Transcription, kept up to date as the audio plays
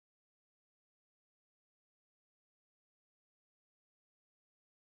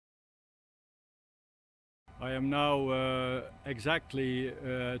I am now exactly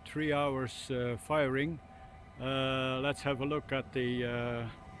 3 hours firing. Let's have a look at the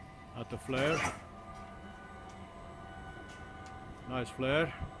flare. Nice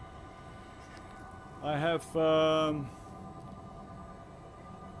flare. I have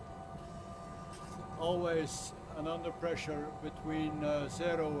always an under pressure between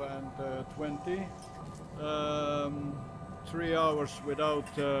 0 and 20. 3 hours without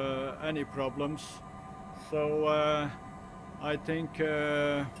any problems. So I think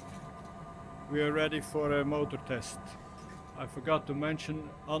we are ready for a motor test. I forgot to mention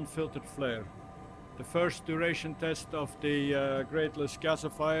unfiltered flare. The first duration test of the Grateless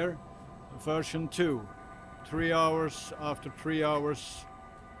Gasifier version 2. 3 hours, after 3 hours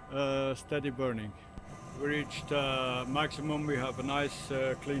steady burning. We reached maximum, we have a nice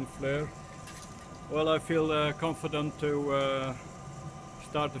clean flare. Well, I feel confident to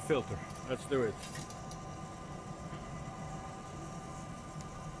start the filter. Let's do it.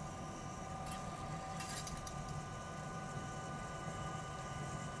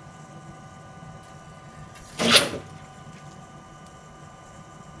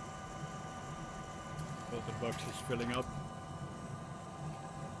 Filter box is filling up.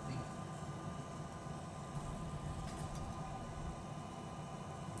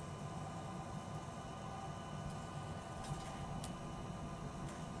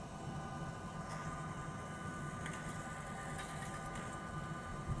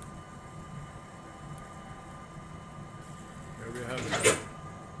 Here we have it.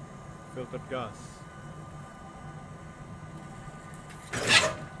 Filtered gas.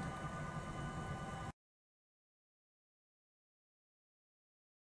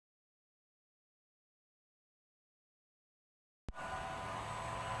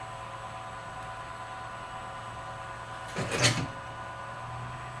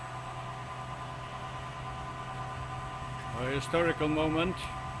 A historical moment.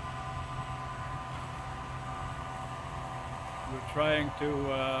 We're trying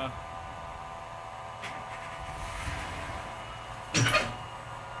to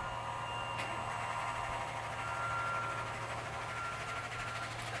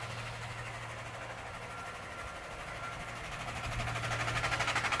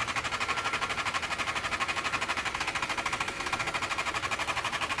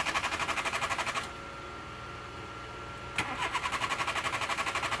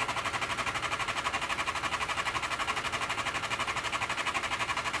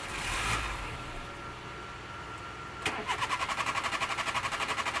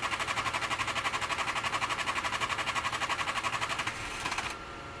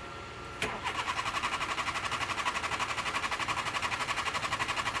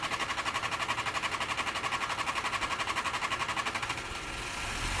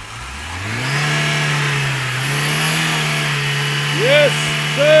yes,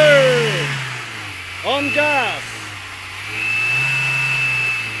 sir! On gas!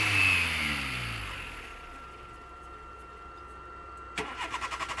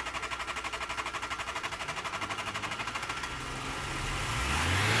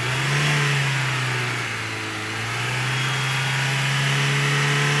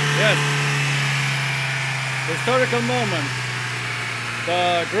 Yes, historical moment.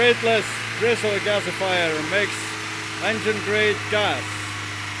 The Grateless DriZzleR Gasifier makes engine grade gas.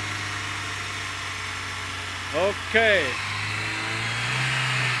 Okay.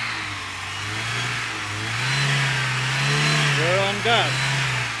 We're on gas.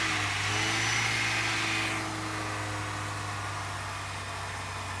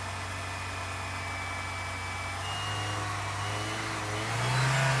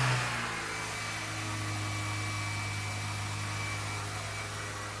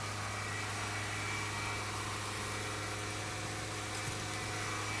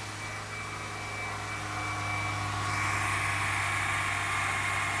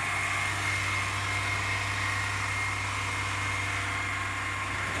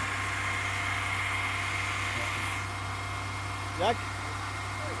 Jack?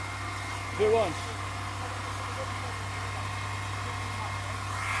 2 1.